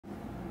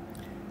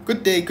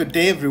Good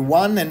day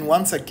everyone, and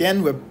once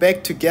again we're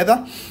back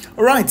together.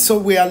 All right, so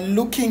we are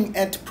looking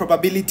at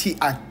probability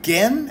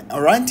again,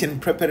 all right, in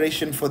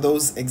preparation for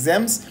those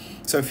exams.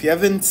 So if you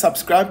haven't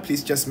subscribed,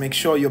 please just make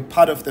sure you're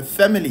part of the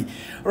family.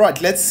 All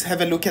right, let's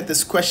have a look at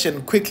this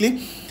question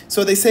quickly.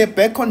 So they say a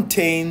bag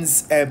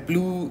contains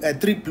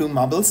three blue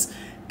marbles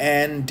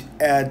and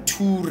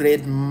two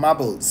red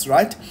marbles,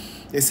 right?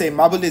 They say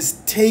marble is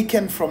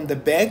taken from the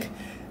bag,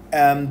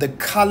 the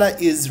color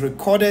is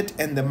recorded,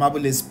 and the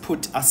marble is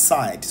put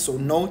aside. So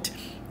note,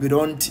 we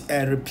don't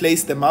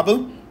replace the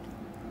marble.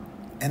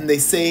 And they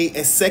say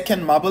a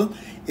second marble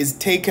is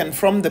taken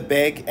from the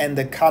bag and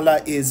the color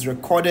is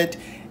recorded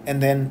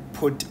and then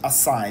put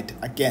aside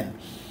again.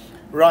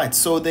 Right,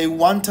 so they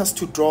want us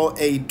to draw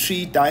a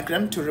tree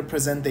diagram to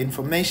represent the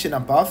information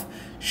above,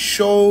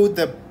 show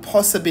the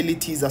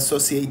possibilities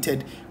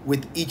associated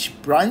with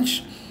each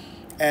branch,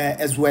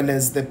 as well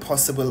as the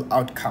possible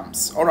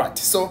outcomes. All right,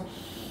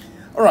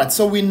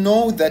 so we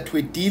know that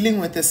we're dealing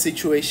with a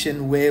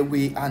situation where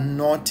we are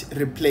not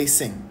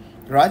replacing,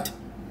 right?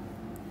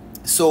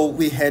 So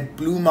we had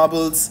blue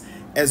marbles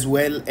as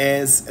well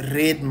as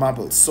red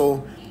marbles.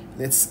 So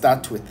let's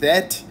start with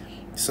that.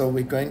 So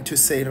we're going to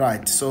say,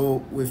 right,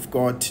 so we've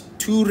got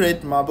two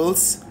red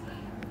marbles,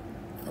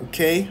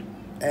 okay,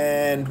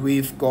 and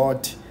we've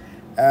got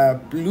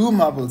blue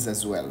marbles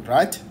as well,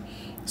 right?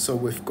 So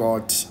we've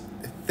got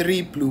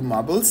three blue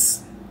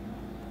marbles.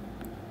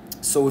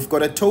 So we've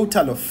got a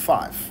total of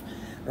 5,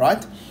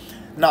 right?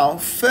 Now,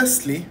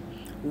 firstly,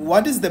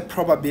 what is the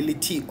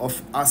probability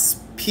of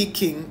us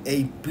picking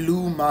a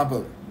blue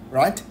marble,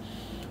 right?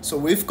 So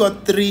we've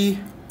got 3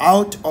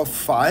 out of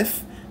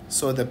 5.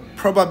 So the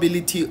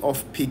probability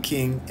of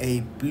picking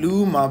a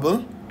blue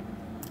marble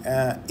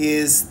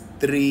is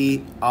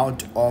 3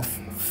 out of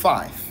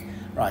 5,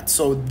 right?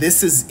 So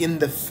this is in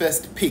the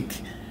first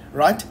pick,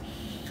 right?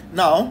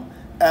 Now,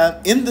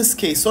 in this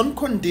case, on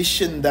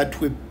condition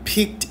that we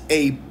picked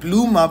a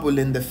blue marble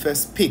in the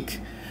first pick,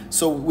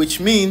 so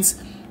which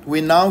means we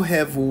now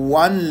have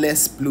 1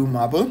 less blue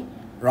marble,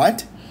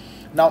 right?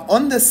 Now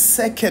on the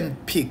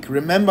second pick,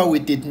 remember we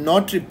did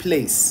not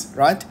replace,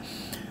 right?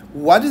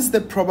 What is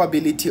the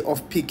probability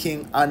of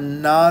picking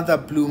another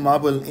blue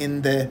marble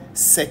in the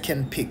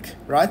second pick,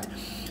 right?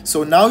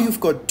 So now you've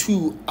got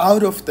 2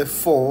 out of the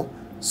 4,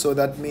 so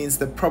that means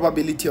the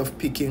probability of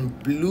picking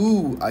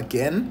blue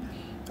again,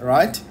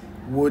 right,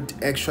 would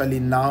actually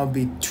now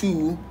be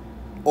 2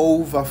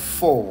 over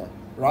 4,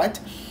 right?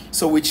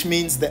 So which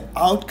means the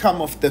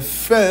outcome of the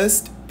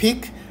first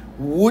pick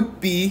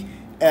would be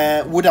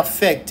would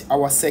affect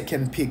our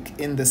second pick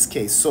in this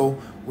case. So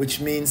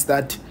which means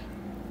that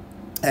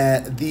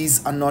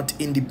these are not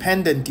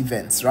independent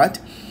events, right?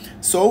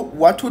 So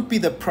what would be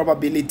the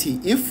probability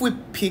if we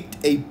picked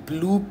a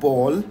blue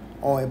ball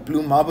or a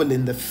blue marble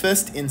in the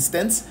first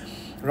instance,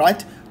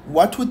 right?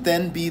 What would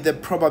then be the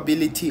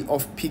probability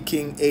of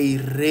picking a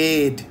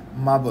red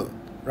marble,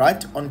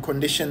 right? On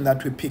condition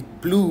that we pick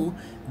blue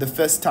the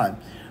first time,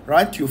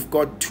 right? You've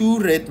got 2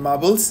 red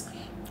marbles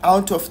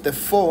out of the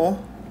 4,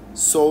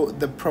 so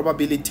the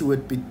probability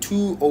would be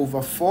 2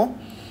 over 4.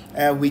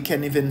 We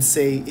can even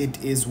say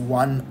it is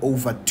 1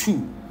 over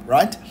 2,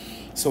 right?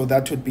 So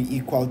that would be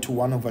equal to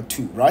 1 over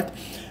 2, right?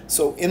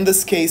 So in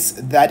this case,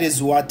 that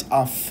is what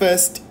our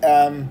first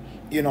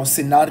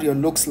scenario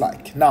looks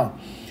like. Now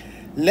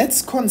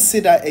let's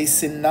consider a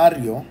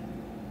scenario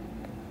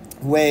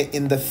where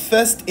in the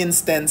first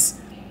instance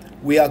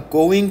we are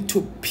going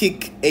to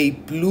pick a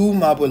blue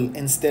marble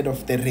instead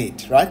of the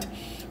red, right?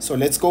 So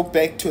let's go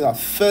back to our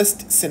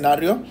first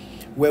scenario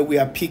where we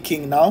are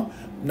picking now.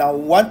 Now,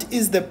 what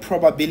is the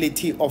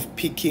probability of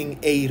picking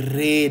a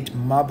red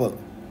marble,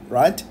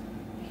 right?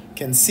 You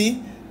can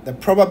see the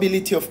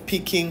probability of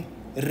picking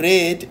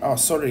red. Oh,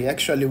 sorry,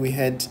 actually we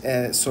had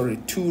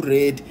 2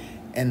 red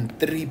and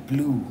 3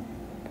 blue,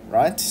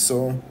 right?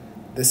 So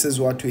this is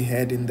what we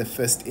had in the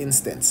first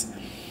instance.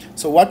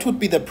 So what would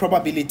be the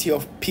probability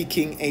of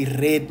picking a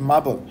red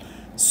marble?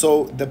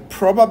 So the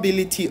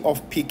probability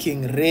of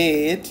picking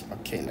red,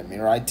 okay, let me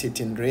write it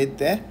in red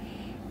there.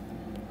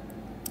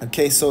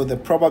 Okay, so the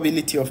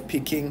probability of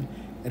picking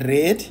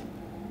red,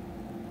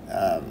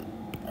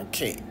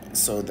 okay,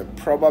 so the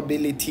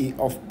probability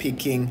of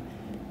picking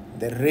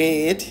the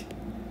red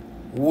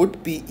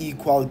would be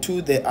equal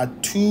to, there are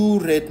 2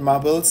 red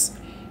marbles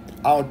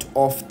out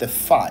of the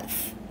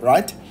 5,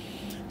 right?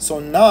 So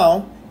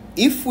now,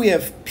 if we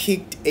have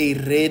picked a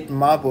red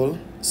marble,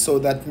 so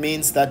that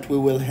means that we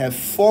will have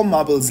 4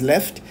 marbles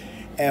left,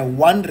 and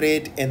 1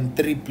 red and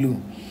 3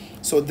 blue.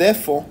 So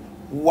therefore,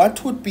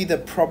 what would be the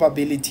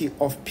probability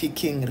of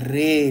picking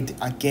red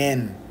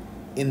again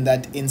in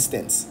that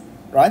instance,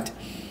 right?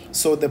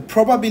 So the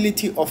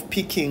probability of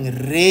picking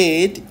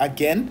red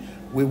again,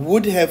 we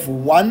would have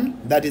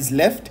 1 that is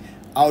left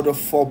out of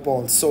 4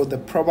 balls. So the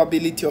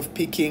probability of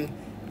picking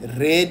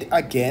red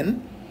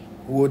again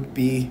would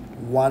be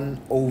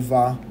 1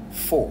 over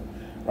 4,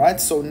 right?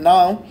 So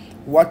now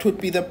what would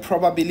be the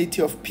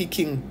probability of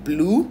picking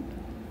blue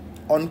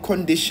on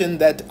condition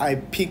that I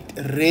picked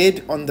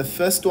red on the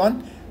first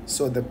one?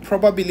 So the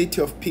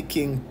probability of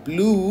picking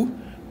blue,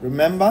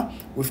 remember,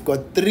 we've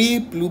got 3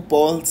 blue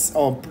balls,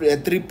 or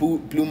 3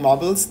 blue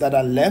marbles that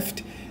are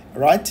left,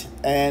 right?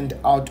 And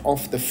out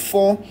of the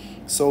 4,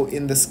 so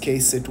in this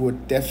case, it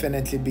would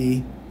definitely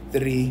be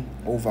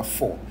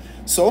 3/4.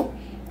 So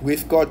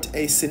we've got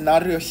a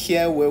scenario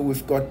here where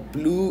we've got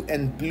blue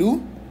and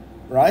blue,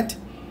 right?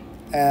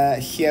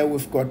 Here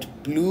we've got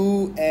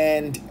blue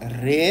and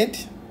red,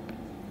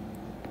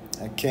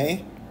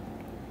 okay?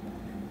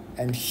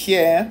 And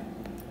here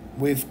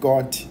we've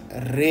got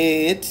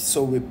red,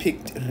 so we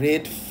picked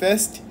red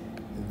first,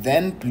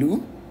 then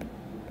blue.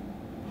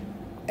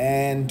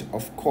 And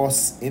of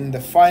course, in the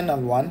final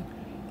one,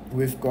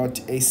 we've got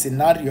a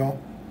scenario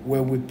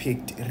where we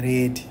picked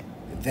red,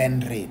 then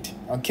red.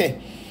 Okay,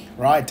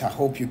 right, I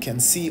hope you can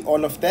see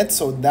all of that.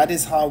 So that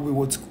is how we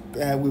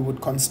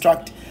would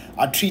construct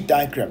a tree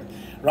diagram,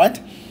 right?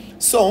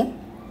 So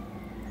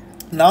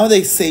now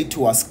they say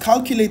to us,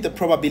 calculate the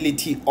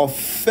probability of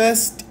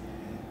first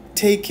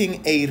taking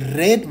a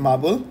red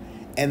marble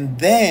and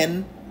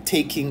then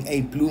taking a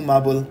blue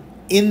marble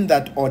in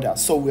that order.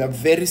 So we are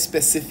very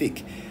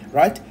specific,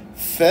 right?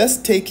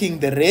 First taking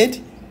the red,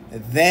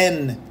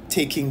 then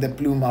taking the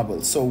blue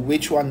marble. So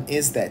which one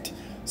is that?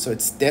 So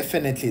it's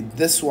definitely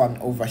this one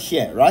over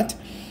here, right?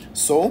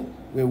 So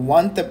we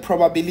want the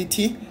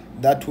probability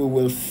that we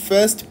will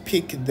first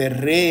pick the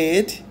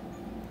red,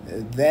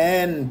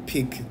 then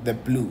pick the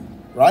blue,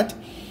 right?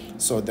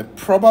 So the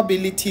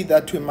probability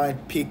that we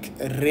might pick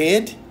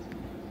red,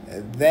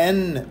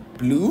 then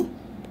blue,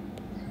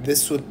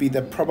 this would be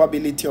the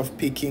probability of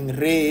picking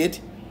red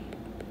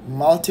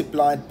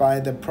multiplied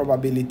by the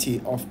probability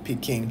of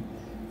picking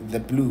the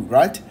blue,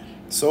 right?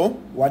 So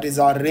what is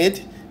our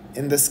red?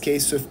 In this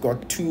case, we've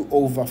got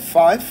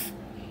 2/5,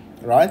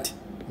 right?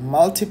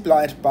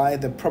 Multiplied by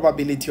the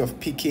probability of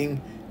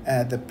picking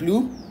the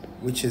blue,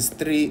 which is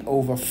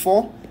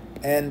 3/4.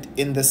 And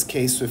in this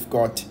case, we've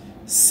got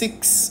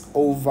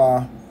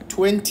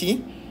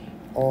 6/20,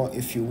 or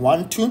if you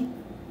want to,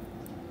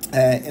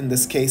 in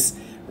this case,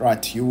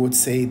 right, you would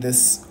say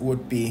this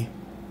would be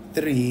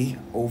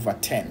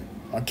 3/10.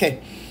 Okay,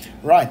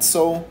 right,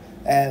 so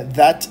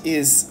that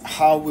is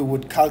how we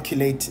would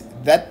calculate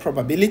that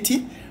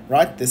probability,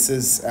 right? This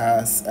is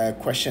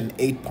question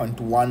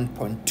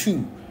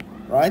 8.1.2,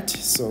 right?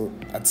 So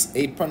that's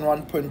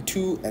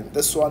 8.1.2, and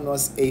this one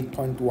was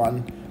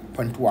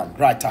 8.1.1,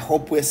 right? I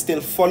hope we're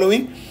still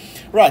following.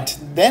 Right,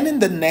 then in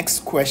the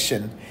next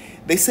question,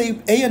 they say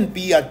A and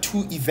B are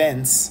 2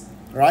 events,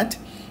 right?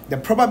 The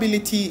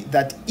probability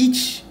that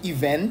each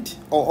event,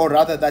 or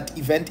rather that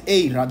event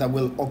A rather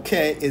will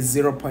occur is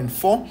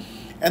 0.4,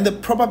 and the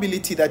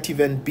probability that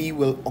event B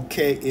will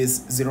occur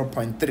is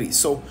 0.3.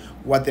 So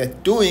what they're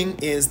doing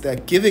is they're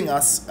giving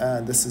us,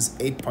 this is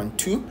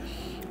 8.2,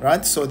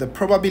 right? So the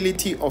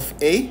probability of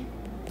A,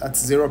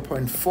 that's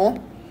 0.4,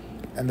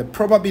 and the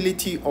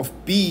probability of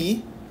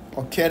B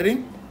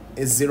occurring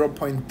is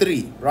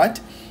 0.3, right?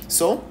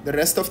 So the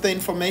rest of the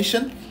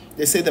information,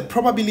 they say the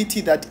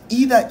probability that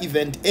either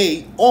event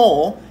A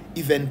or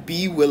event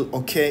B will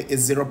occur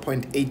is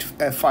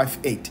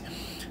 0.858.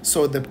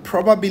 So the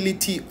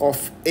probability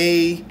of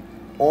A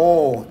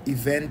or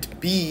event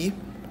B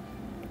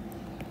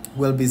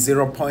will be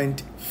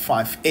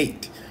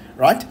 0.58,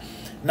 right?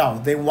 Now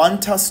they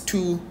want us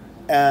to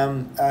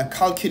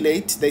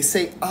calculate, they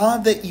say, are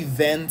the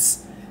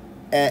events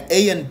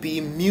A and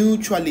B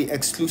mutually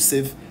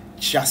exclusive?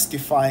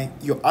 Justify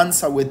your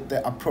answer with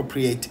the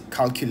appropriate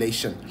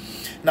calculation.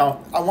 Now,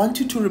 I want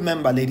you to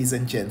remember, ladies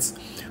and gents,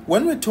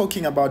 when we're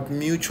talking about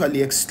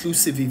mutually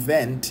exclusive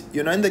event,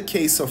 you know, in the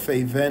case of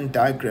a Venn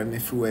diagram,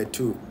 if we were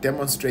to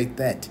demonstrate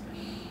that,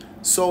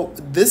 so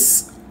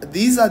these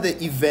are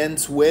the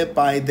events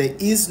whereby there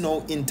is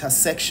no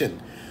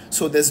intersection.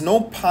 So there's no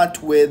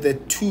part where the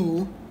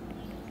 2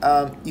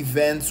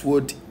 events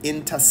would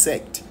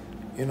intersect,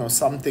 you know,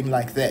 something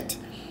like that,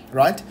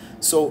 right?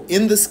 So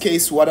in this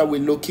case, what are we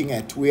looking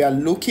at? We are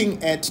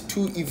looking at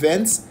 2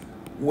 events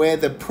where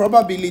the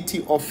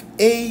probability of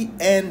A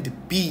and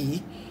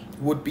B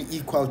would be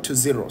equal to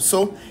 0.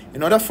 So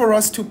in order for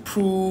us to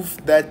prove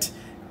that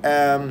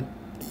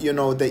you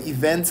know, the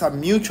events are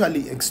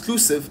mutually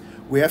exclusive,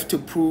 we have to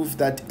prove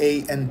that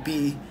A and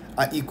B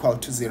are equal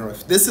to 0.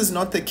 If this is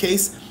not the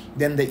case,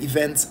 then the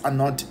events are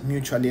not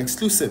mutually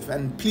exclusive.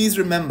 And please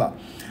remember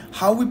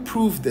how we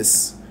prove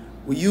this.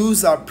 We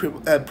use our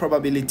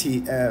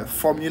probability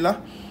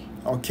formula.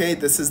 Okay,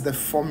 this is the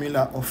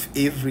formula of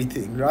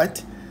everything,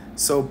 right?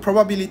 So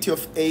probability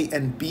of A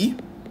and B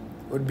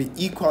would be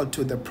equal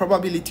to the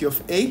probability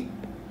of A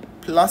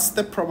plus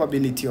the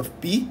probability of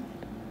B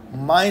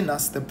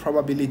minus the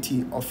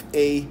probability of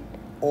A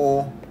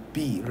or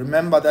B.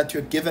 Remember that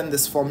you're given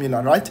this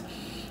formula, right?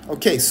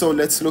 Okay, so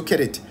let's look at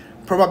it.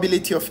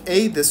 Probability of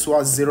A, this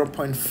was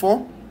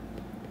 0.4.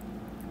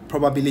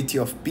 Probability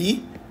of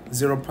B,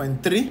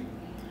 0.3.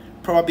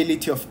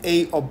 Probability of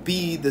A or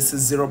B, this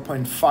is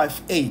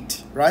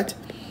 0.58, right?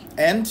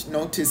 And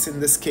notice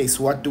in this case,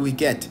 what do we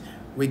get?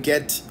 We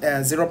get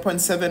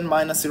 0.7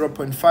 minus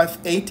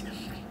 0.58,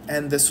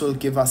 and this will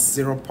give us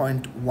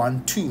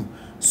 0.12,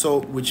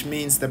 So which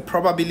means the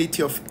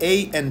probability of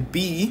A and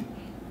B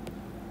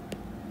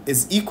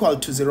is equal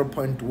to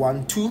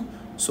 0.12.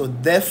 So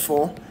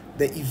therefore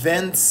the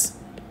events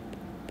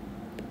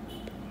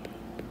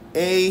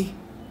A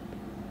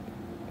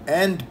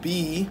and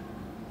B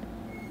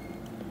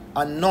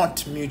are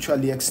not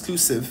mutually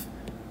exclusive.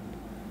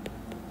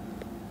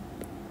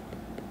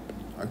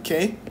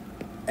 Okay,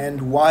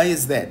 and why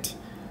is that?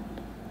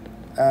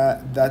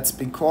 That's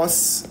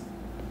because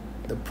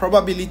the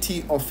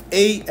probability of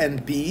A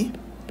and B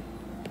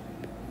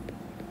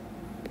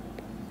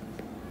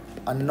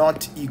are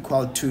not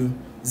equal to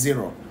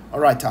 0. All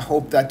right, I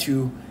hope that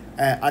you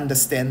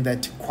understand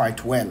that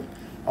quite well.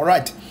 All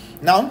right,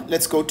 now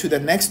let's go to the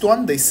next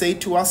one. They say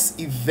to us,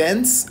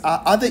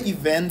 are other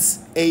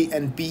events A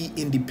and B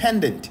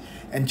independent?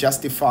 And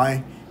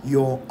justify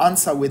your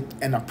answer with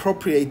an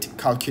appropriate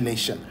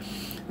calculation.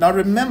 Now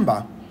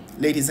remember,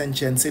 ladies and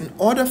gents, in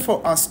order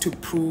for us to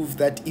prove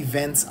that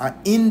events are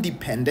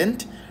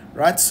independent,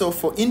 right? So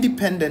for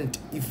independent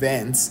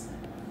events,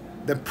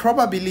 the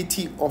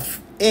probability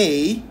of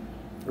A,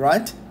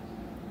 right?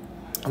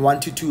 I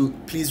want you to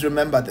please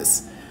remember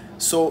this.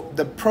 So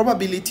the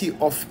probability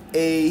of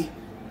A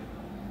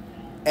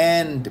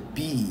and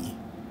B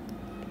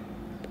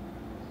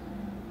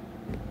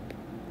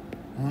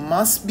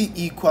must be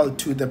equal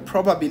to the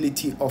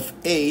probability of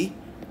A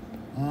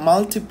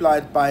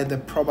multiplied by the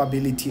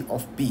probability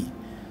of B.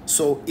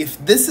 So if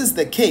this is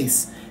the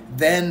case,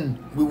 then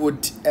we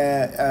would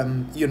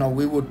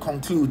we would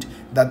conclude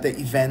that the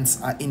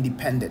events are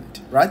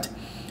independent, right?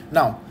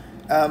 Now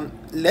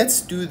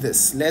let's do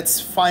this.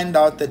 Let's find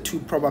out the two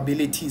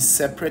probabilities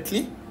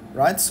separately,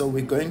 right? So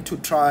we're going to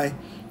try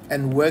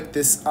and work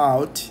this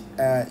out,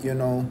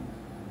 the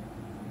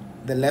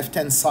left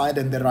hand side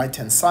and the right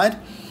hand side.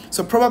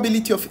 So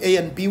probability of A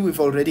and B, we've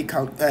already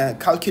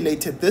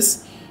calculated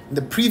this. In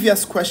the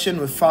previous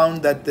question, we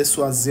found that this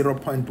was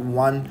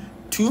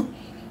 0.12.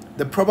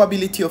 The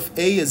probability of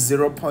A is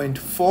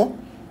 0.4.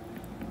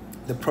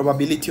 The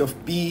probability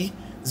of B,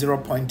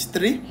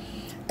 0.3.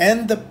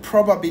 And the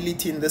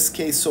probability in this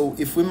case, so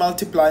if we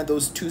multiply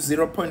those two,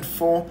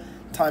 0.4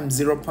 times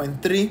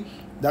 0.3,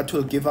 that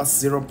will give us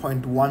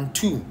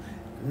 0.12.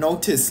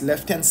 Notice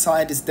left-hand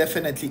side is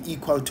definitely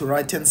equal to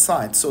right-hand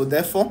side. So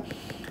therefore,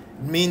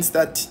 it means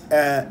that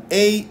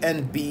A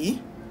and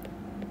B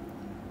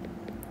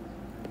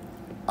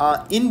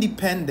are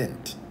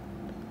independent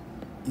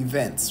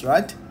events,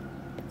 right?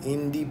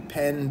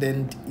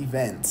 Independent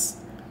events.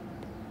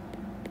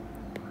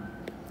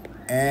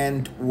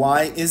 And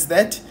why is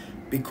that?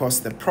 Because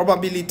the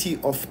probability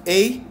of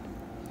A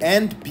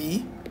and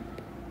B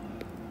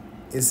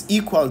is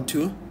equal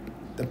to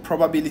the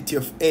probability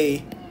of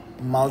A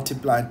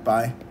multiplied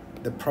by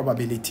the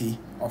probability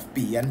of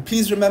B. And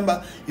please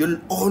remember, you'll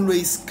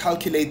always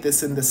calculate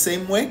this in the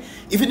same way.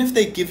 Even if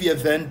they give you a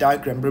Venn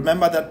diagram,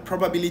 remember that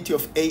probability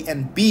of A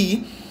and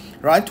B,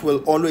 right, will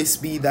always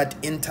be that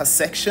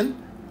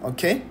intersection.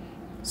 Okay,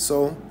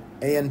 so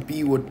A and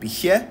B would be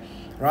here,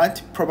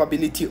 right?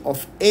 Probability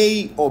of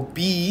A or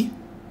B,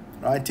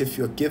 right, if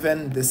you're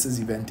given this is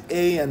event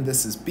A and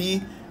this is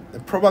B, the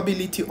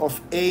probability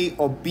of A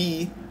or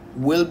B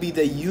will be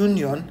the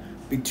union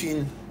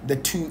between the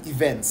two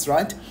events,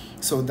 right?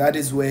 So that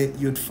is where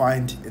you'd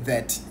find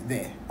that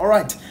there. All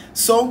right,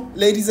 so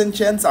ladies and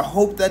gents, I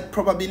hope that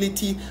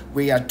probability,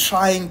 we are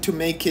trying to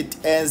make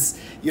it as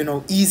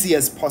easy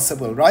as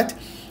possible, right?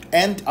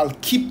 And I'll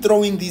keep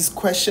throwing these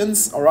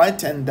questions, all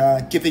right,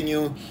 and giving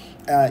you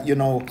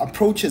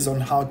approaches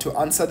on how to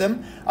answer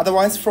them.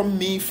 Otherwise, from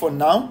me for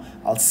now,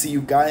 I'll see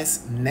you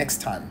guys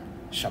next time.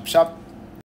 Sharp, sharp.